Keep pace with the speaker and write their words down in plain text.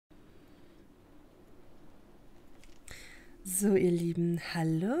So, ihr Lieben,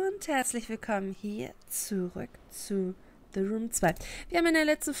 hallo und herzlich willkommen hier zurück zu The Room 2. Wir haben in der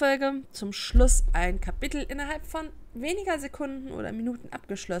letzten Folge zum Schluss ein Kapitel innerhalb von weniger Sekunden oder Minuten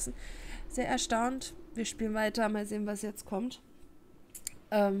abgeschlossen. Sehr erstaunt. Wir spielen weiter, mal sehen, was jetzt kommt.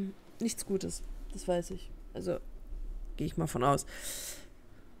 Nichts Gutes, das weiß ich. Also, gehe ich mal von aus.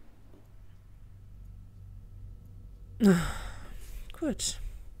 Gut.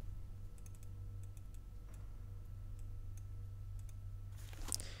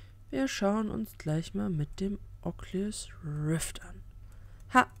 Wir schauen uns gleich mal mit dem Oculus Rift an.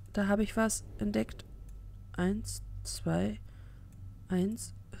 Ha, da habe ich was entdeckt. 1, 2,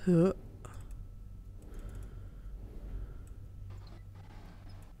 1. Hö.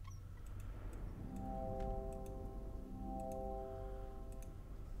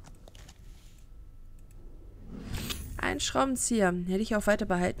 Ein Schraubenzieher. Hätte ich auch weiter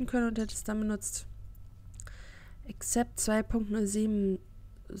behalten können und hätte es dann benutzt. Except 2.07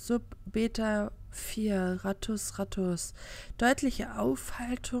 Sub Beta 4 Ratus. Deutliche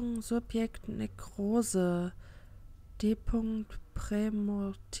Aufhaltung, Subjekt Nekrose. D.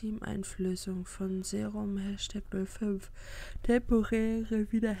 Prämortimeinflößung von Serum Hashtag 05.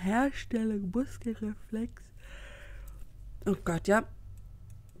 Temporäre Wiederherstellung, Muskelreflex. Oh Gott, ja.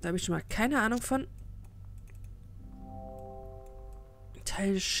 Da habe ich schon mal keine Ahnung von.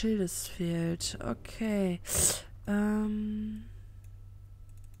 Teil des Schildes fehlt. Okay.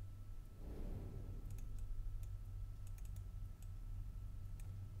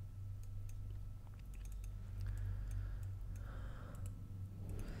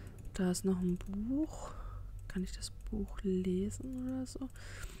 Da ist noch ein Buch. Kann ich das Buch lesen oder so?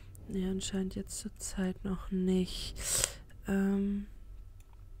 Nee, anscheinend jetzt zur Zeit noch nicht. Hier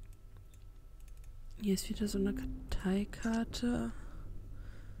ist wieder so eine Karteikarte.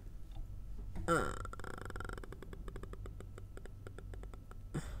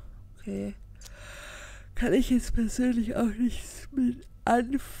 Okay. Kann ich jetzt persönlich auch nichts mit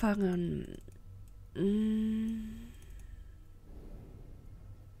anfangen.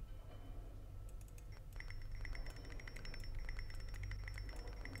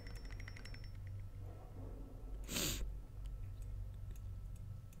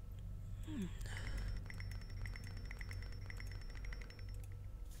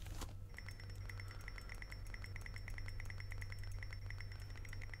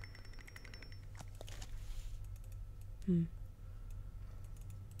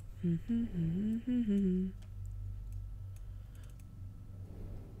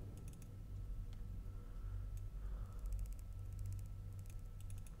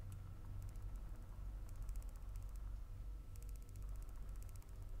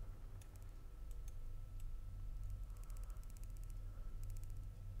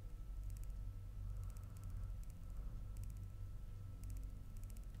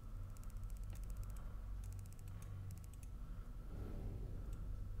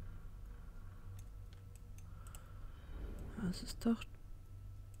 Das ist doch...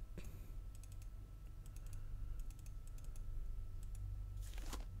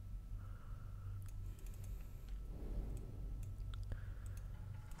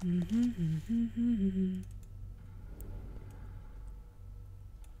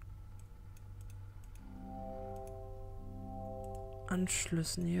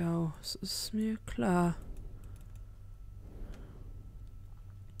 Anschlüssen, ja, es ist mir klar.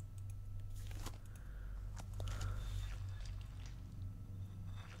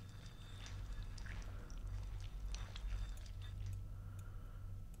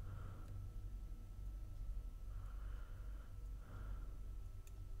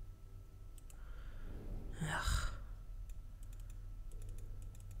 Ach.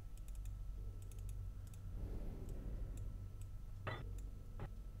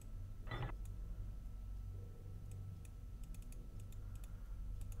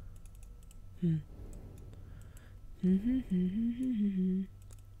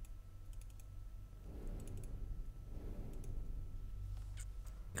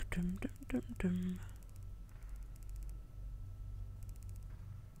 Dum.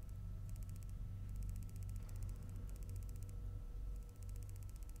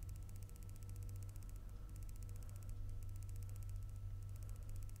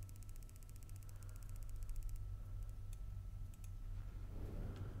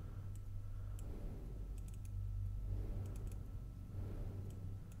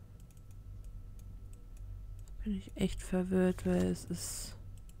 Bin ich echt verwirrt, weil es ist...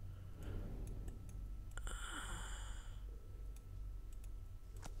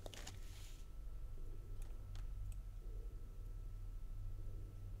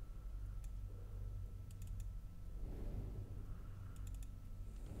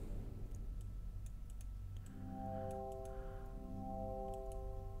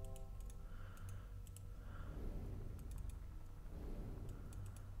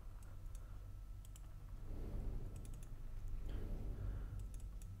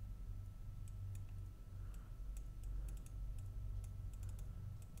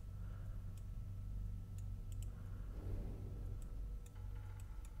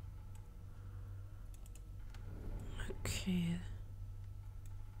 Okay.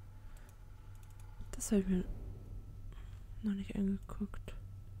 Das habe ich mir noch nicht angeguckt.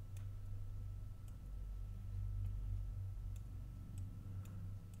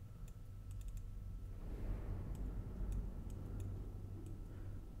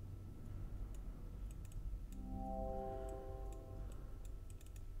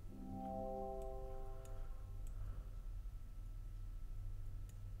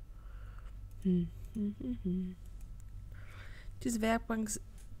 Diese Werkbank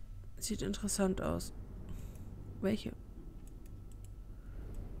sieht interessant aus. Welche?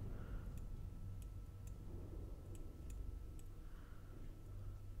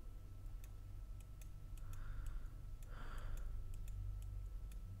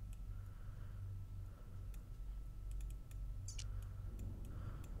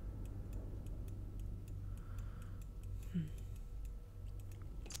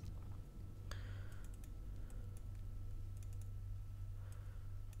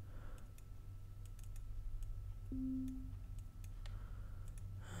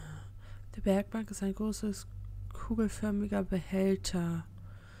 Die Werkbank ist ein großes, kugelförmiger Behälter,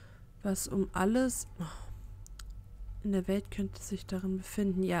 was um alles in der Welt könnte sich darin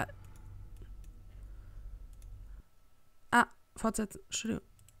befinden. Ja. Fortsetzen. Entschuldigung.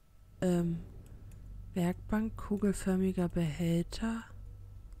 Werkbank, kugelförmiger Behälter.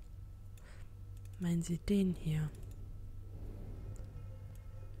 Meinen Sie den hier?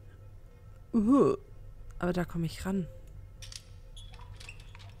 Aber da komme ich ran.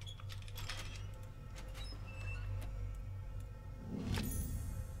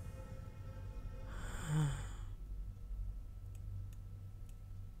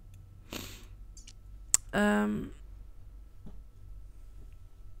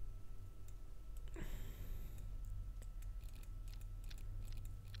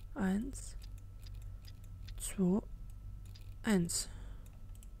 Eins, zwei, eins.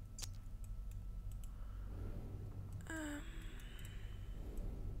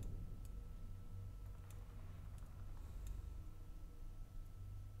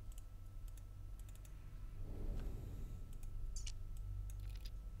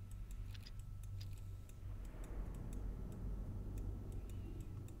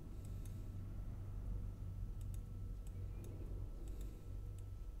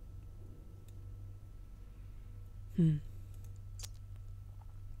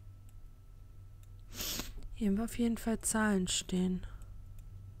 Hier haben wir auf jeden Fall Zahlen stehen.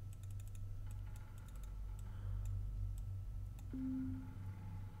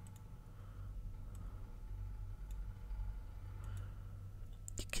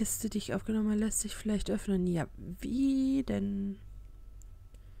 Die Kiste, die ich aufgenommen habe, lässt sich vielleicht öffnen. Ja, wie denn?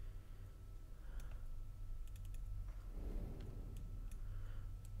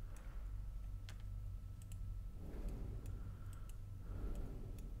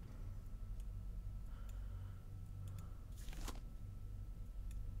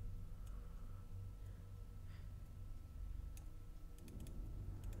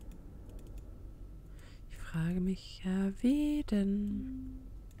 Ich frage mich ja, wie denn?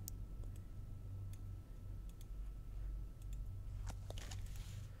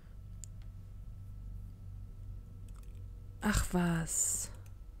 Ach was.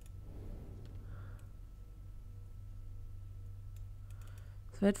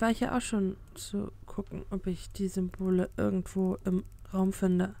 Soweit war ich ja auch schon zu gucken, ob ich die Symbole irgendwo im Raum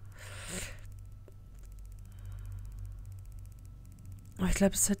finde. Aber ich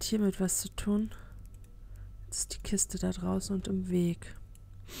glaube, es hat hiermit was zu tun. Jetzt ist die Kiste da draußen und im Weg.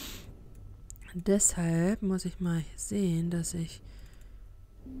 Und deshalb muss ich mal sehen, dass ich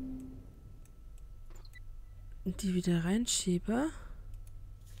die wieder reinschiebe.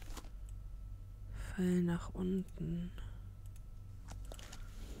 Fall nach unten.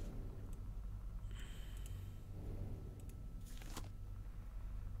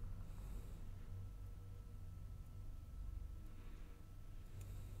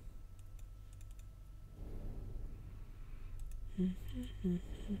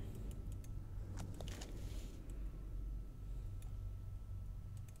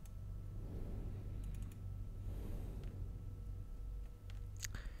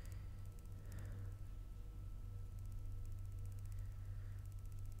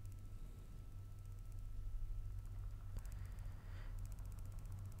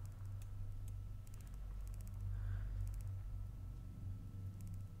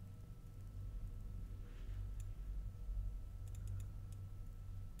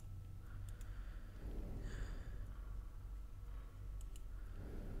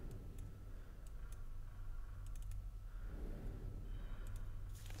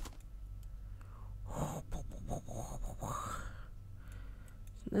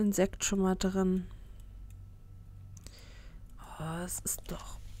 ein Insekt schon mal drin. Oh, es ist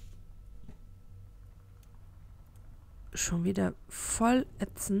doch schon wieder voll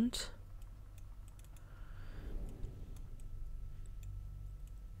ätzend.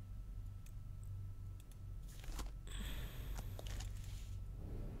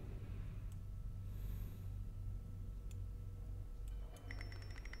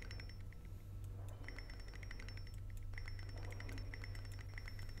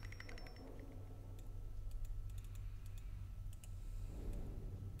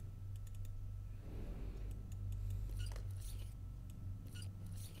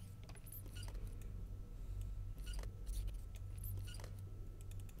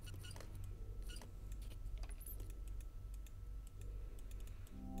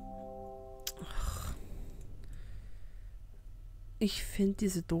 Ich finde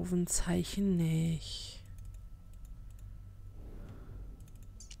diese doofen Zeichen nicht.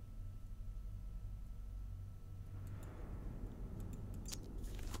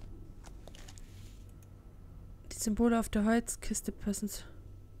 Die Symbole auf der Holzkiste passen zu.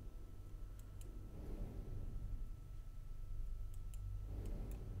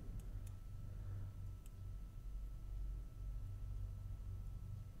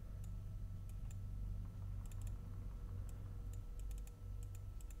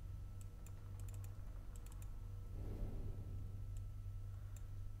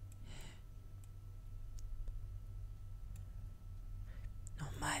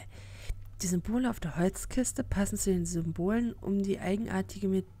 Die Symbole auf der Holzkiste passen zu den Symbolen um die eigenartige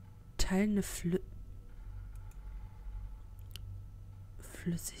metallene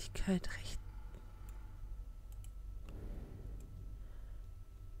Flüssigkeit recht.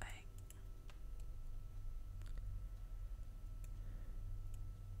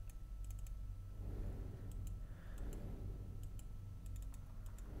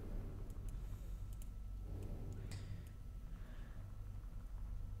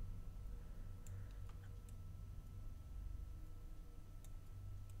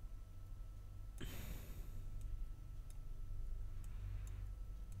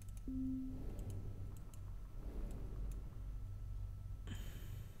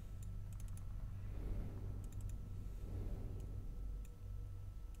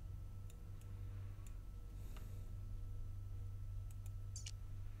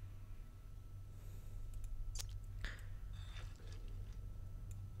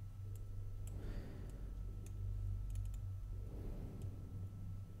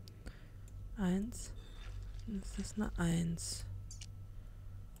 Eins. Das ist eine 1.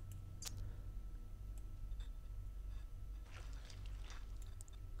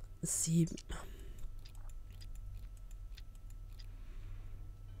 Sieben.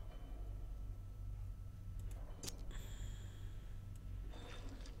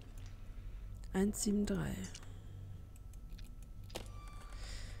 Eins, 7, 3.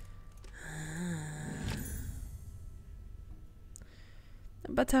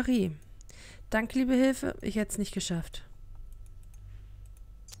 Batterie. Danke, liebe Hilfe. Ich hätte es nicht geschafft.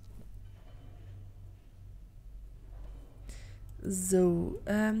 So,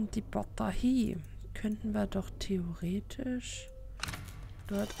 die Batterie könnten wir doch theoretisch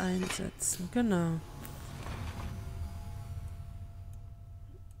dort einsetzen. Genau.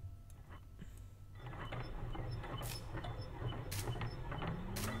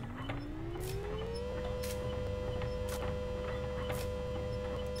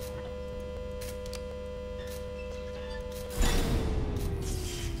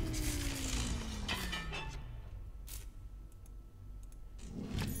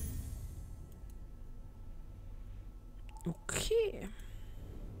 Okay.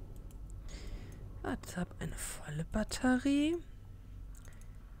 Ich habe eine volle Batterie.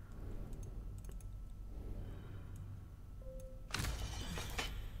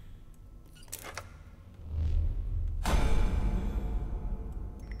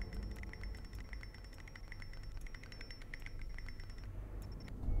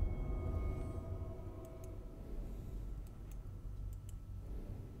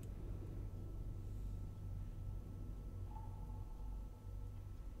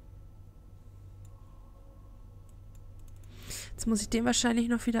 Jetzt muss ich den wahrscheinlich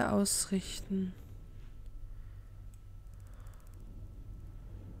noch wieder ausrichten.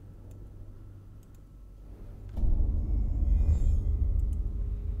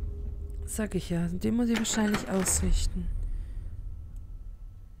 Sag ich ja. Den muss ich wahrscheinlich ausrichten.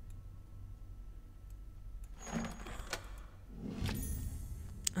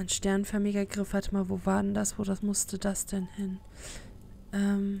 Ein sternförmiger Griff. Warte mal, wo war denn das? Wo das musste das denn hin?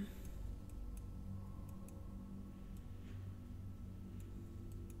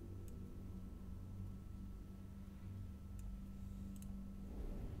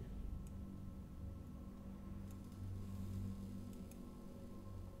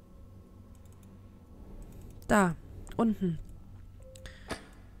 Da. Unten.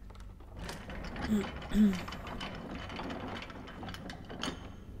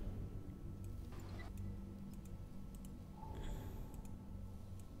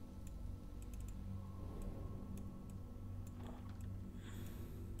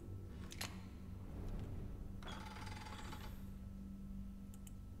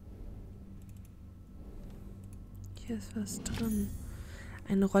 Hier ist was drin.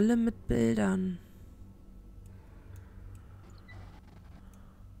 Eine Rolle mit Bildern.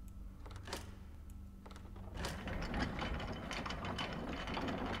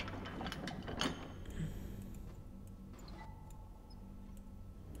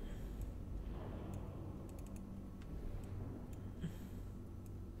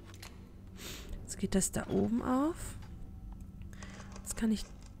 Jetzt geht das da oben auf. Jetzt kann ich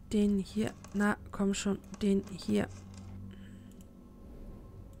den hier... Na, komm schon. Den hier...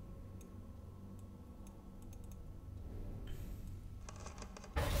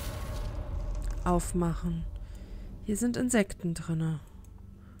 aufmachen. Hier sind Insekten drin.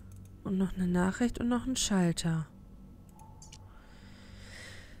 Und noch eine Nachricht und noch ein Schalter.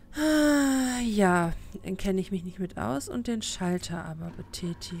 Ja, dann kenne ich mich nicht mit aus und den Schalter aber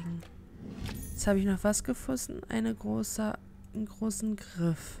betätigen. Jetzt habe ich noch was gefunden. Einen großen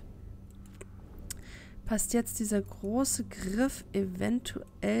Griff. Passt jetzt dieser große Griff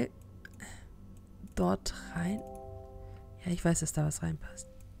eventuell dort rein? Ja, ich weiß, dass da was reinpasst.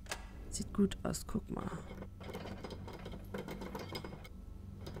 Sieht gut aus, guck mal.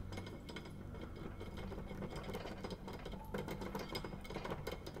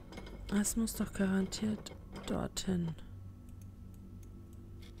 Das muss doch garantiert dorthin.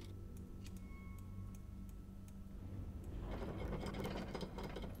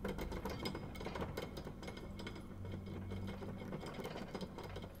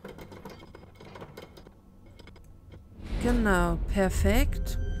 Genau,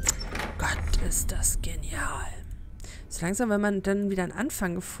 perfekt. Gott, ist das genial. So langsam, wenn man dann wieder einen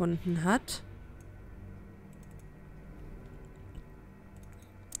Anfang gefunden hat.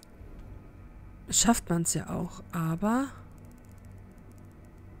 Schafft man es ja auch, aber...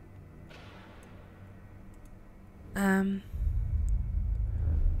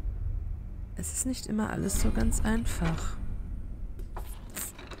 es ist nicht immer alles so ganz einfach.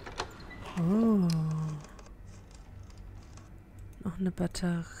 Oh. Noch eine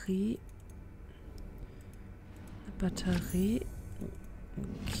Batterie. Batterie,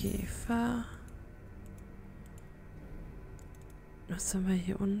 Käfer. Was haben wir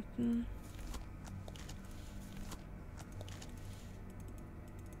hier unten?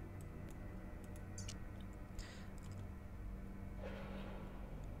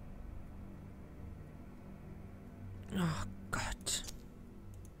 Oh Gott.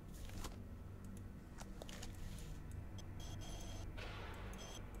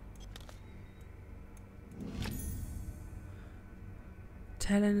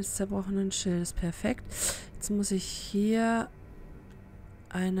 Teil eines zerbrochenen Schildes. Perfekt. Jetzt muss ich hier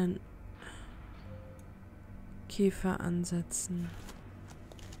einen Käfer ansetzen.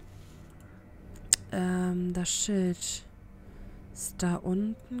 Das Schild ist da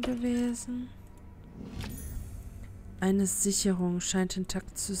unten gewesen. Eine Sicherung scheint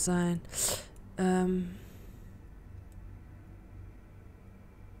intakt zu sein.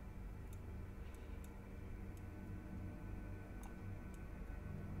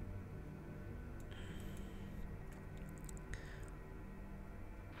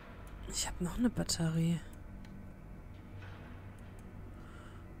 Ich habe noch eine Batterie.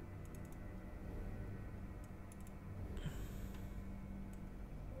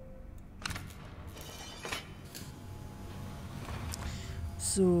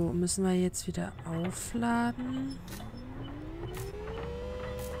 So, müssen wir jetzt wieder aufladen.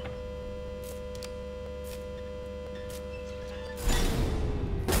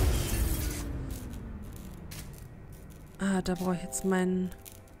 Ah, da brauche ich jetzt meinen...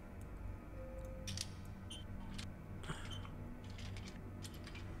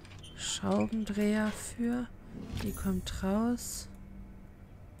 Schraubendreher für. Die kommt raus.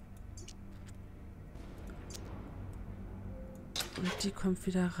 Und die kommt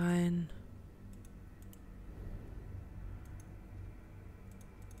wieder rein.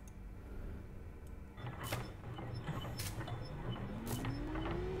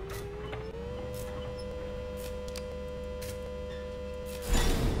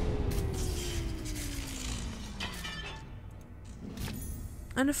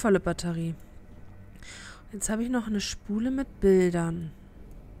 Eine volle Batterie. Jetzt habe ich noch eine Spule mit Bildern.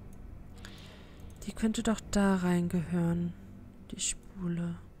 Die könnte doch da reingehören. Die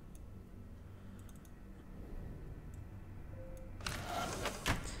Spule.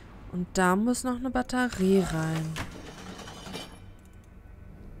 Und da muss noch eine Batterie rein.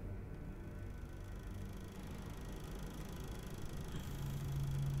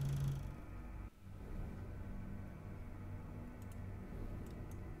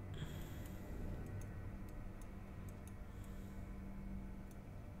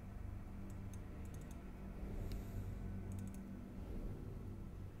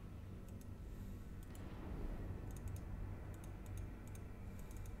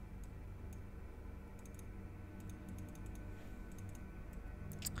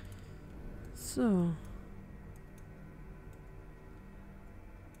 So.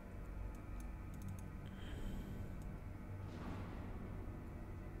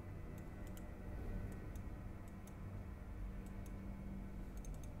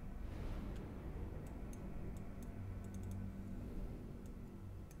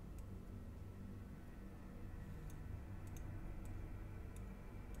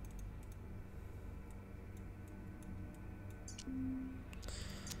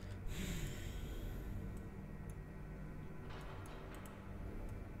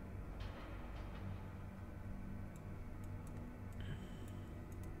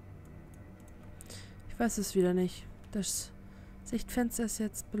 Ich weiß es wieder nicht. Das Sichtfenster ist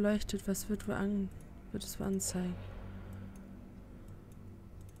jetzt beleuchtet. Was wird es wohl anzeigen?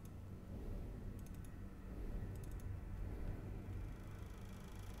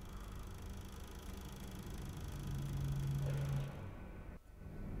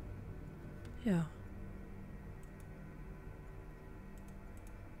 Ja.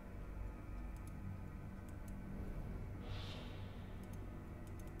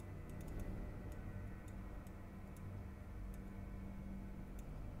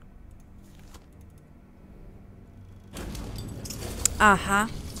 Aha.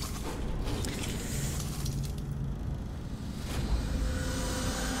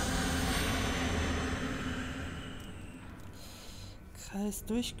 Kreis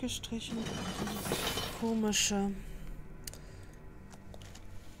durchgestrichen. Komische.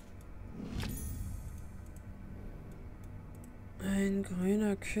 Ein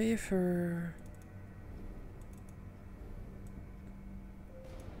grüner Käfer.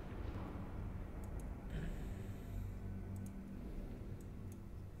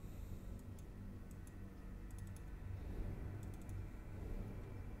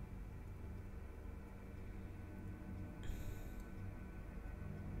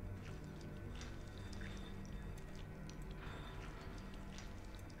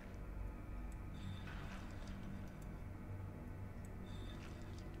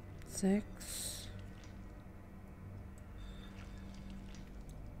 Sechs.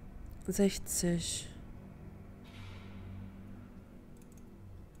 60.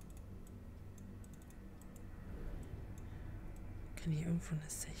 Kann ich irgendwo eine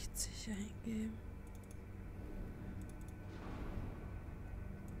 60 eingeben?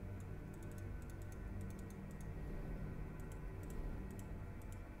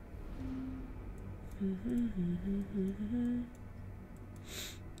 Mhm.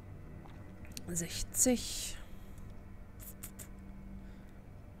 60.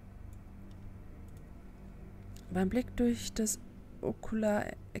 Beim Blick durch das Okular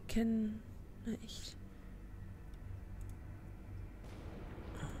erkenne ich.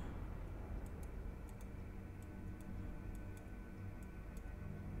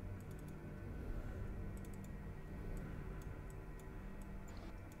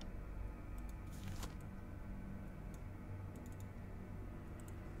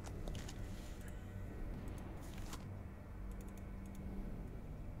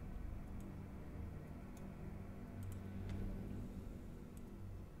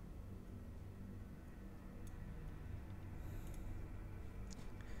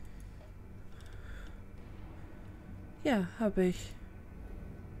 Ja, habe ich.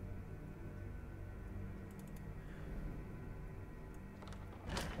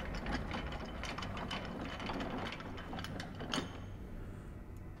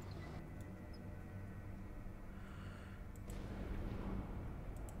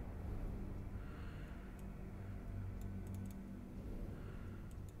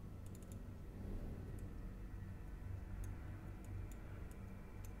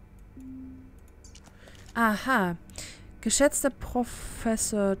 Aha. Geschätzter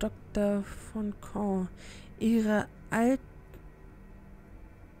Professor Dr. von Caen, Ihre Alt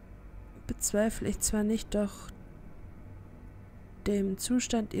bezweifle ich zwar nicht, doch dem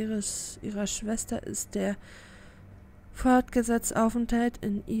Zustand Ihrer Schwester ist der fortgesetzte Aufenthalt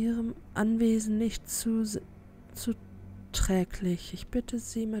in Ihrem Anwesen nicht zuträglich. Ich bitte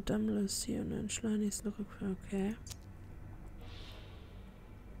Sie, Madame Lucie, um einen schleunigsten Rückfall. Okay.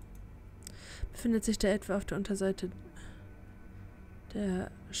 Befindet sich der etwa auf der Unterseite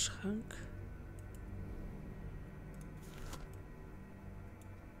der Schrank?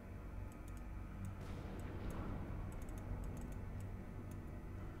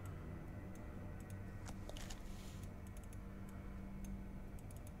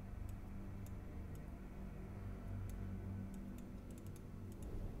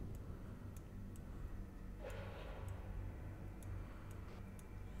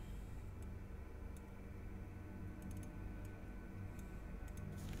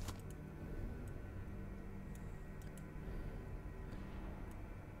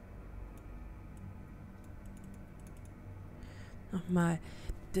 Nochmal.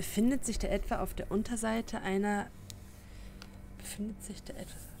 Befindet sich der etwa auf der Unterseite einer... Befindet sich der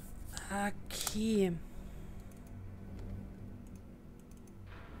etwa... Okay.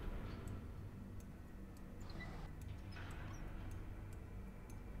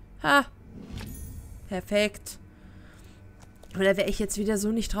 Ha! Perfekt. Oder wäre ich jetzt wieder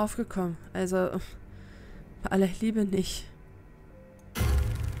so nicht drauf gekommen? Also, bei aller Liebe nicht.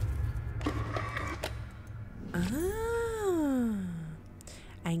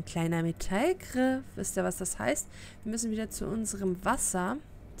 Ein kleiner Metallgriff. Wisst ihr, was das heißt? Wir müssen wieder zu unserem Wasser,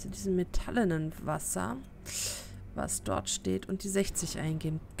 zu diesem metallenen Wasser, was dort steht, und die 60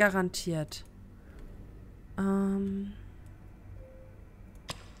 eingeben. Garantiert.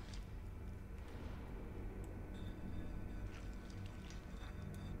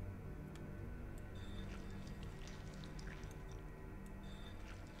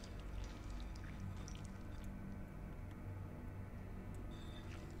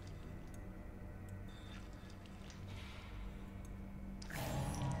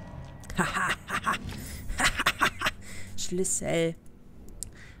 Schlüssel.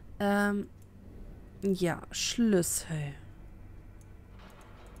 Ja, Schlüssel.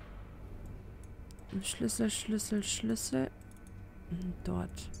 Schlüssel. Dort.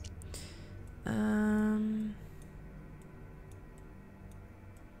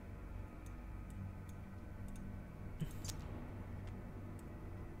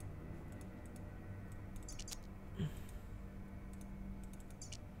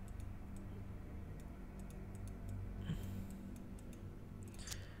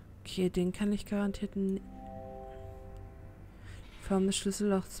 Okay, den kann ich garantiert... Die Form des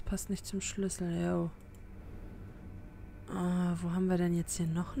Schlüssellochs passt nicht zum Schlüssel. Jo. Wo haben wir denn jetzt hier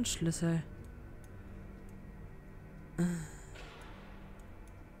noch einen Schlüssel?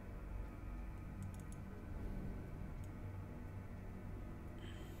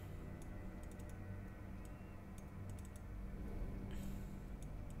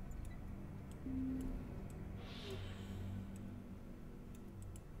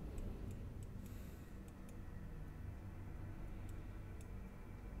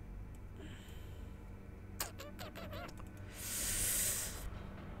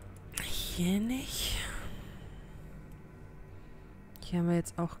 Hier nicht. Hier haben wir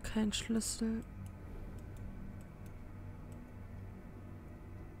jetzt auch keinen Schlüssel.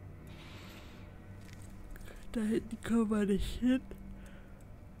 Da hinten kommen wir nicht hin.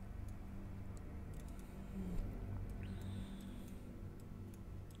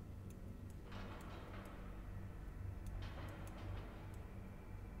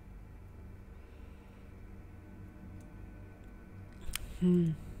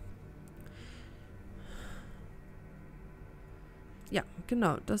 Ja,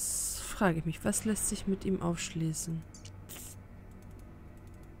 genau, das frage ich mich. Was lässt sich mit ihm aufschließen?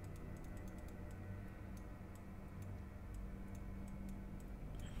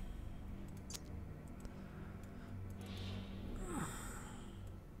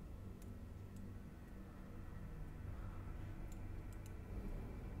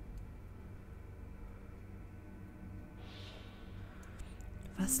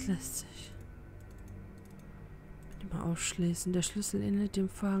 Was lässt sich mit ihm aufschließen? Der Schlüssel ähnelt dem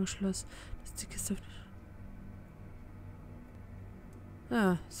Vorhangschloss. Das ist die Kiste.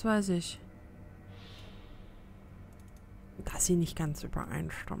 Ja, das weiß ich. Dass sie nicht ganz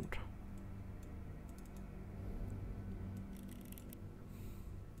übereinstimmt.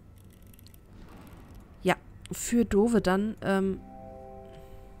 Ja, für Dove dann,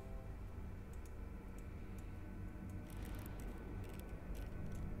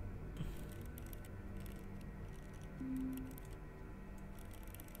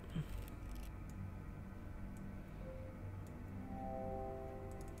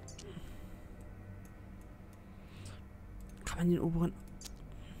 kann man den oberen...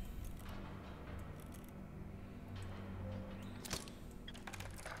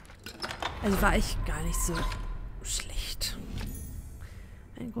 Also war ich gar nicht so schlecht.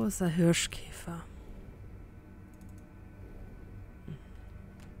 Ein großer Hirschkäfer.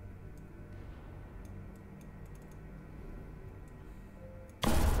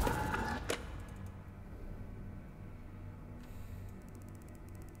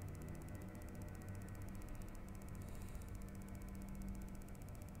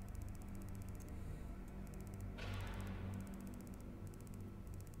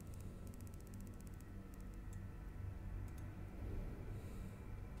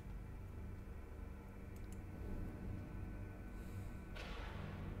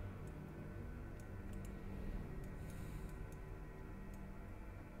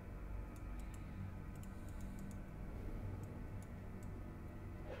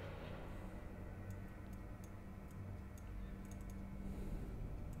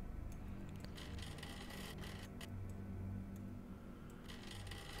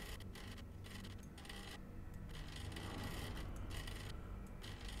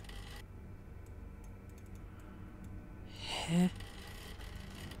 Hä?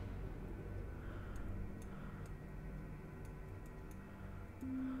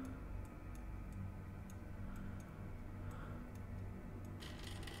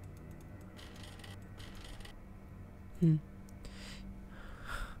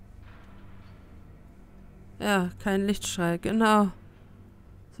 Ja, kein Lichtstrahl, genau.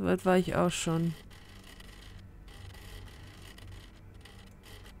 Soweit war ich auch schon.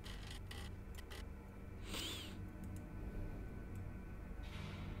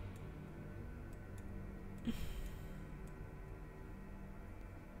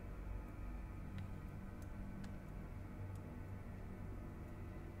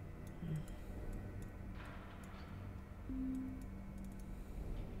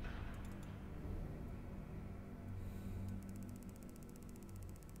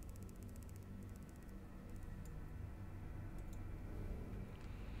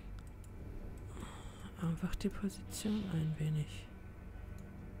 Einfach die Position ein wenig.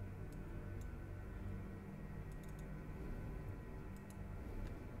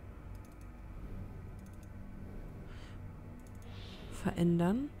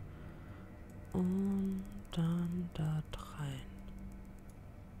 Verändern. Und dann da rein.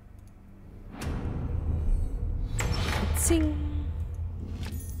 Zing.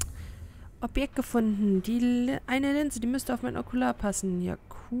 Objekt gefunden. Eine Linse, die müsste auf mein Okular passen. Ja,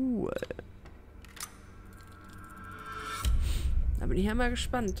 cool. Da bin ich ja mal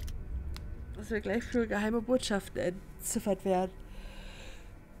gespannt, was wir gleich für geheime Botschaften entziffert werden.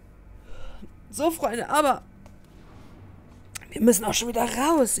 So, Freunde, aber wir müssen auch schon wieder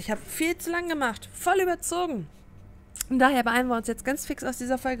raus. Ich habe viel zu lang gemacht. Voll überzogen. Und daher beeilen wir uns jetzt ganz fix aus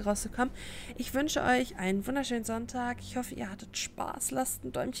dieser Folge rauszukommen. Ich wünsche euch einen wunderschönen Sonntag. Ich hoffe, ihr hattet Spaß. Lasst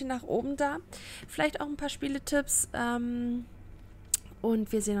ein Däumchen nach oben da. Vielleicht auch ein paar Spieletipps.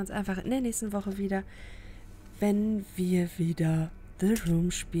 Und wir sehen uns einfach in der nächsten Woche wieder, wenn wir wieder The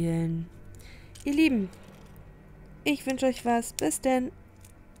Room spielen. Ihr Lieben, ich wünsche euch was. Bis denn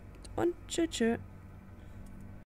und tschüss.